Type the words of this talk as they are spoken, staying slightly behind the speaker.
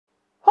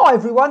Hi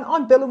everyone,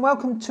 I'm Bill and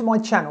welcome to my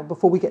channel.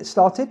 Before we get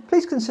started,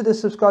 please consider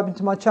subscribing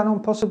to my channel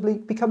and possibly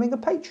becoming a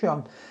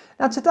Patreon.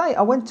 Now today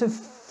I went to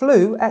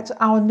flew at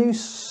our new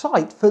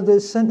site for the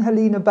St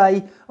Helena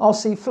Bay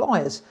RC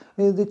Flyers,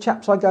 the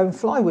chaps I go and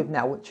fly with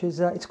now, which is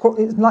it's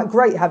like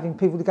great having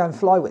people to go and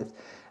fly with.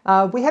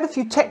 We had a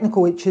few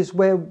technical issues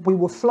where we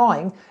were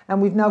flying,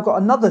 and we've now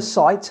got another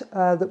site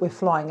that we're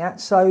flying at.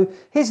 So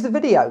here's the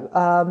video.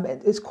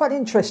 It's quite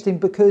interesting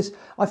because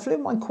I flew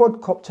my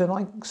quadcopter and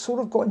I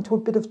sort of got into a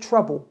bit of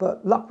trouble,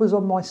 but luck was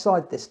on my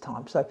side this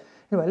time. So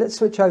anyway, let's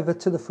switch over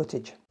to the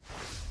footage.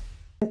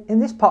 In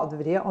this part of the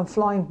video, I'm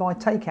flying my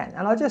Taycan,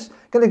 and I'm just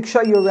going to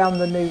show you around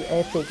the new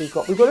airfield we've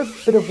got. We've got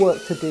a bit of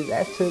work to do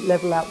there to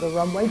level out the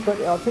runway,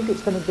 but I think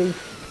it's going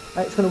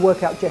to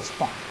work out just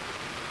fine.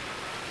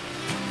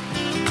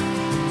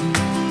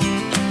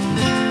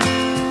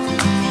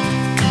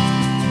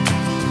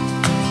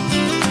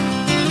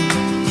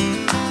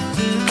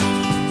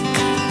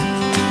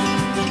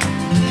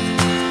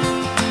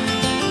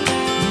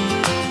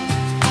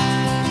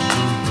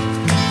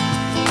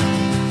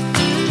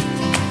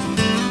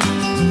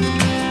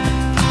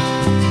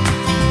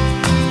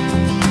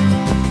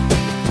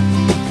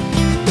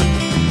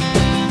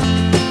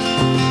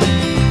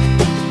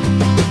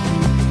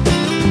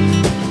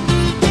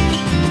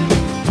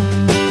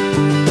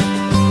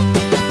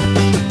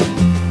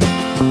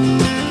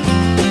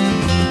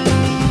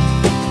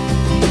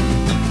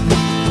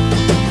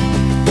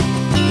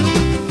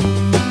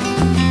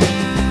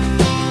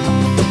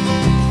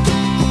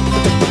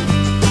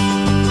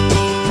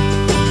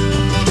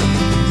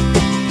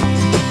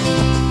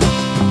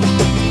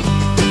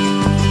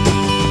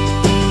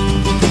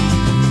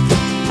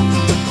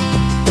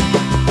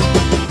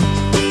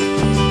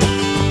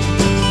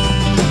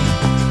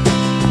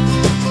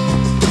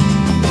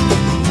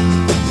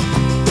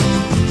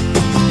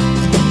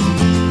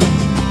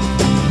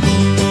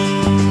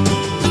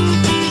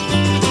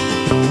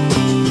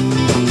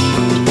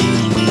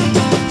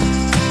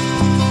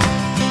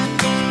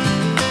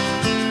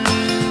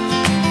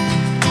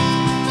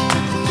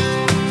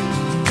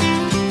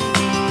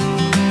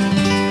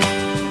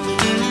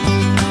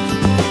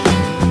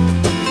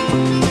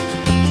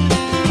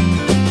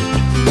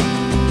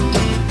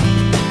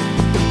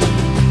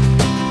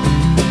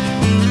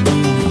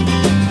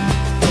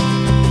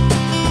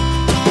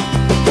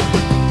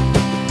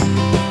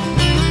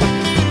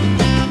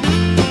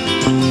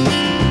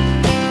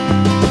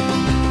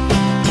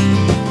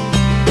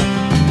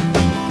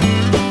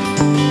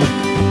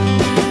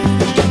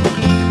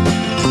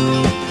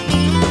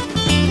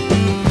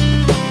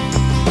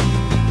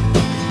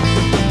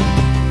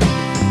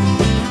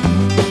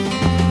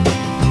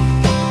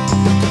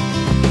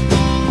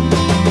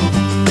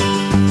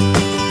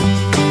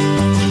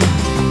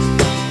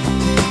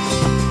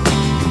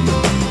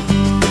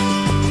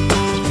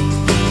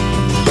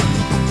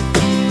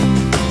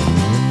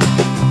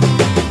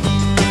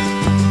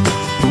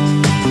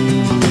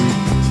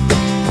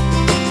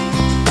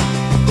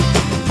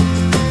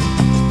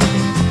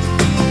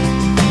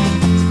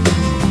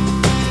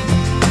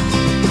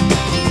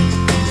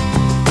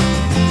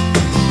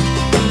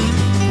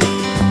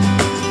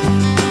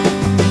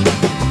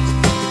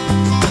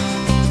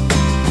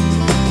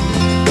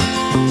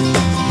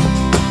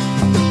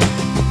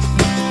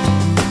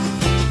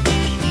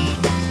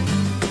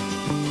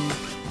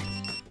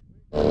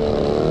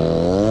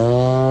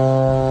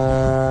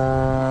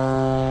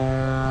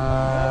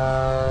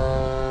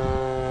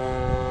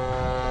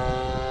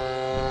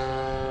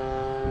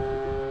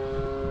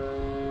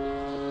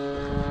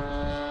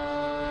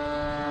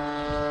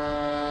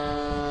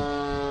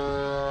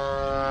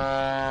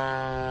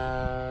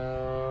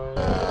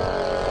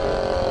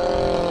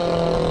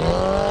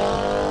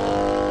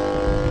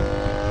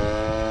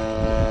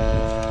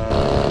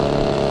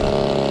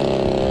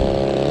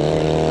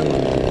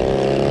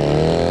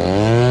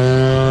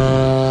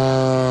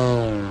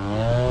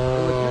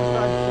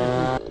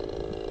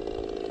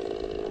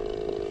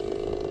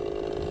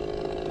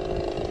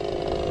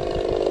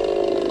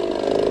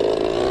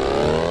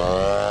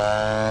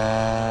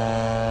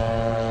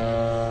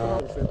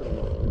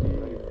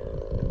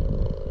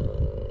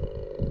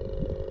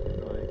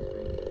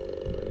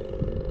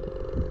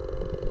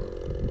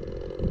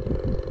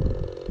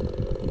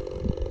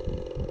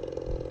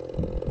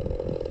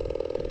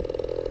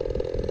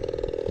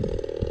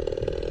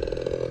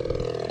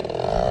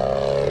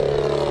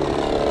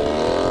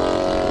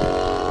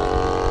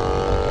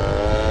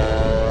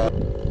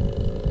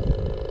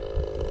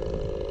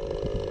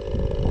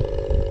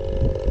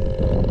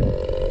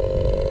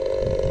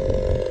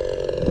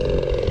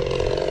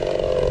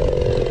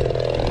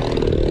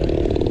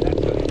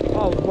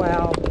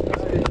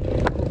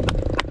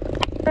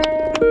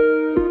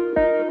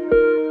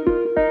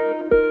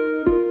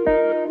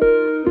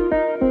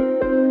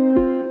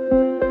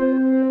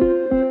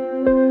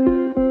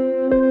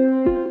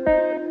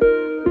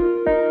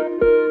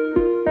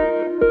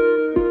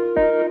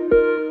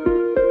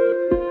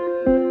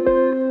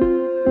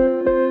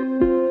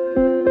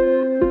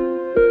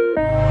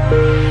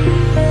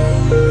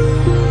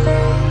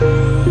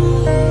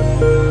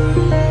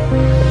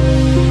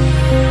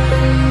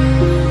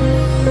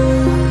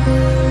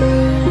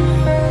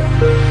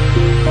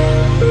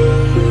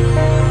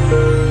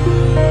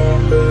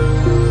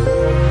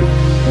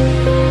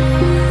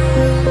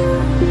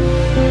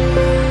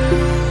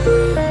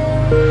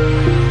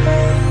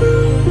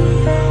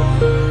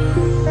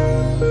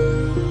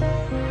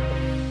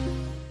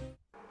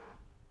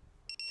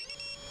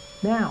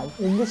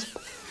 in this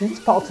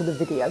part of the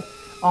video,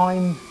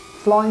 I'm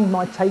flying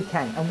my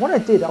Taycan, and what I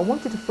did, I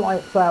wanted to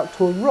fly out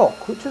to a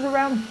rock, which was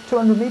around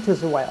 200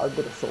 meters away, I would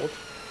have thought.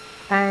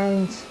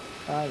 And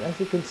as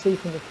you can see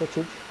from the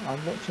footage,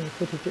 I'm watching the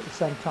footage at the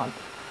same time,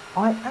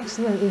 I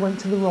accidentally went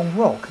to the wrong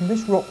rock, and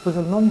this rock was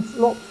a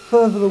lot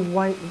further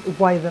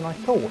away than I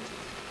thought.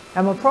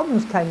 And my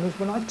problems came was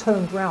when I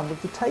turned round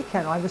with the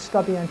Taycan, I have a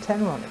stubby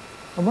antenna on it.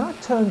 And when I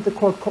turned the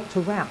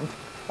quadcopter round,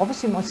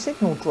 obviously my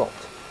signal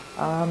dropped.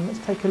 Let's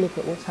take a look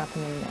at what's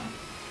happening now.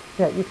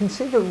 Yeah, you can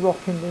see the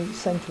rock in the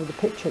centre of the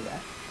picture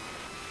there.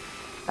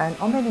 And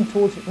I'm heading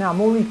towards it now.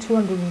 I'm already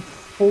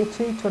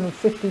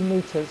 250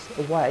 metres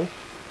away,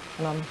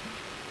 and I'm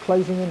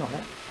closing in on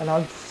it. And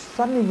I've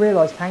suddenly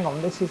realised, hang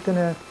on, this is going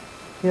to,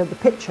 the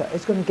picture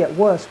is going to get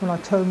worse when I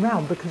turn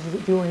round because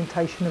of the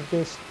orientation of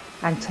this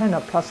antenna,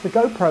 plus the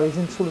GoPro is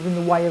sort of in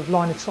the way of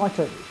line of sight,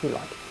 if you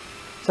like.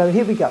 So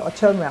here we go, I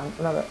turn around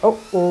and I go,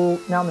 oh,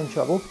 now I'm in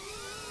trouble.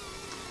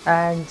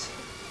 And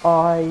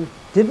I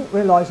didn't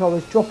realise I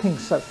was dropping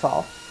so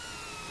far.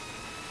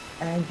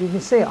 And you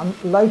can see I'm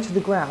low to the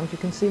ground, you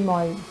can see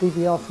my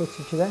DVR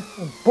footage there,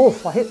 and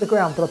boof, I hit the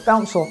ground, but I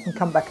bounce off and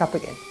come back up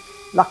again,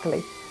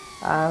 luckily.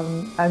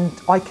 And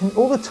I can,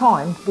 all the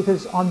time,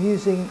 because I'm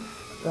using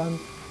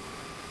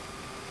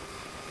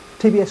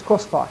TBS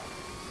Crossfire,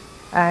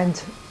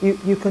 and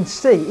you can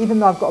see, even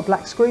though I've got a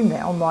black screen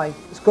there on my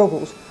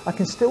goggles, I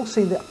can still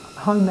see the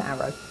home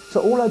arrow.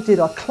 So all I did,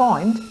 I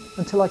climbed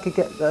until I could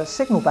get the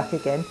signal back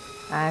again,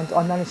 and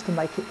I managed to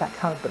make it back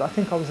home, but I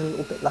think I was a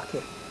little bit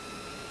lucky.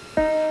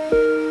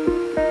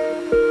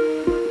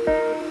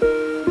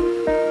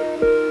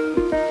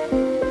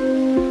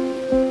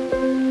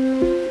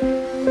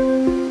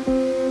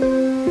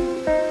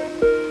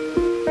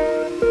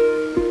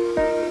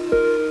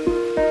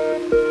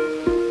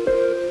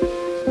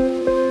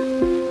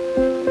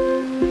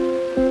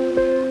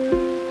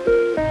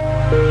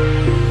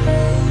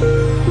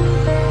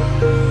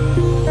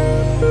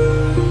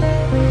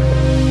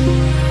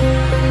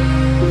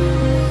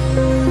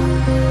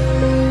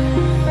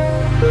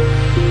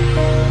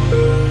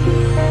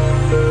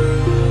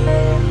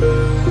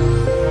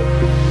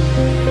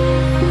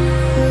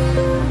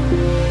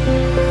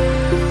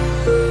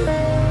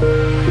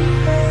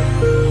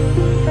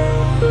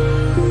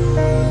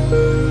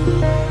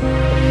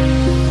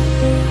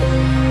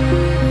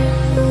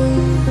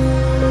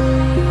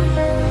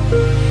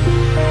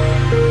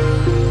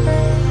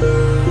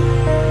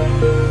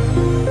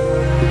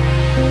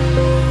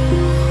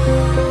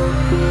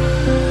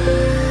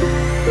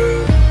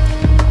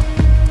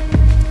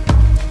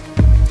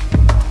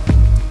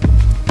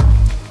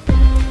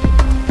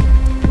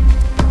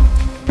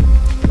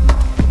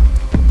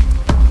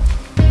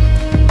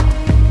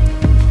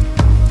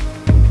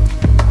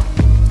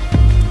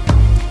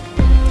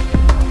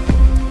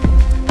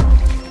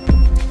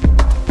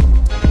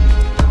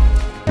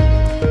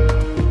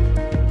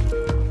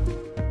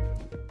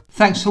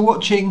 Thanks for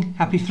watching,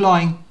 happy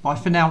flying, bye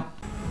for now.